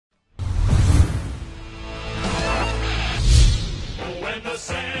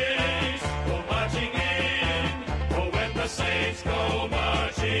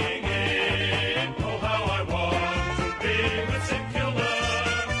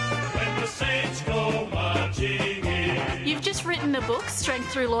in the book, Strength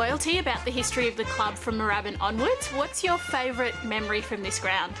Through Loyalty, about the history of the club from Moorabbin onwards. What's your favourite memory from this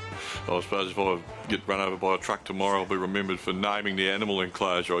ground? Well, I suppose if I get run over by a truck tomorrow, I'll be remembered for naming the animal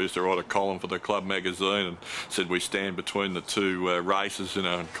enclosure. I used to write a column for the club magazine and said we stand between the two races,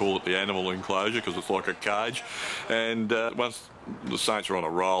 and call it the animal enclosure because it's like a cage. And once the Saints were on a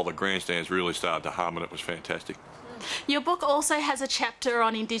roll, the grandstands really started to hum, and it was fantastic. Your book also has a chapter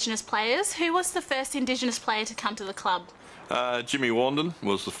on Indigenous players. Who was the first Indigenous player to come to the club? Jimmy Wandon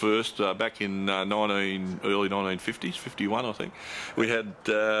was the first, back in early 1950s, 51 I think. We had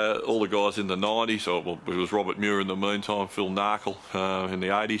all the guys in the 90s, it was Robert Muir in the meantime, Phil Narkle in the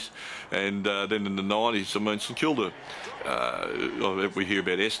 80s, and then in the 90s, St Kilda, we hear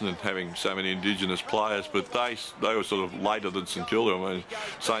about Essendon having so many Indigenous players, but they were sort of later than St Kilda.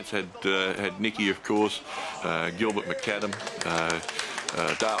 Saints had Nicky, of course, Gilbert McAdam,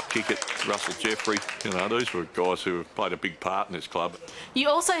 Dale Kickett, Russell Jeffrey, these were guys who have played a big part in this club. You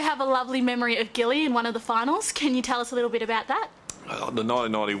also have a lovely memory of Gilly in one of the finals. Can you tell us a little bit about that? The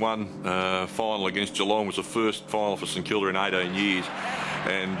 1991 final against Geelong was the first final for St Kilda in 18 years.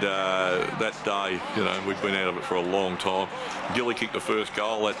 And that day, we'd been out of it for a long time. Gilly kicked the first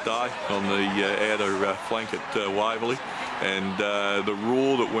goal that day on the outer flank at Waverley. And the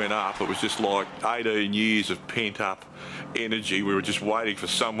roar that went up, it was just like 18 years of pent-up energy. We were just waiting for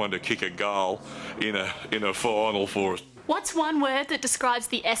someone to kick a goal in a final for us. What's one word that describes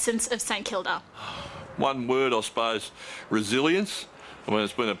the essence of St Kilda? One word, I suppose, resilience.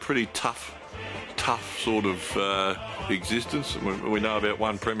 It's been a pretty tough sort of existence. We know about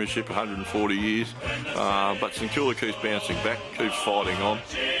one premiership, 140 years, but St Kilda keeps bouncing back, keeps fighting on,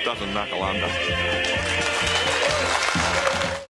 doesn't knuckle under.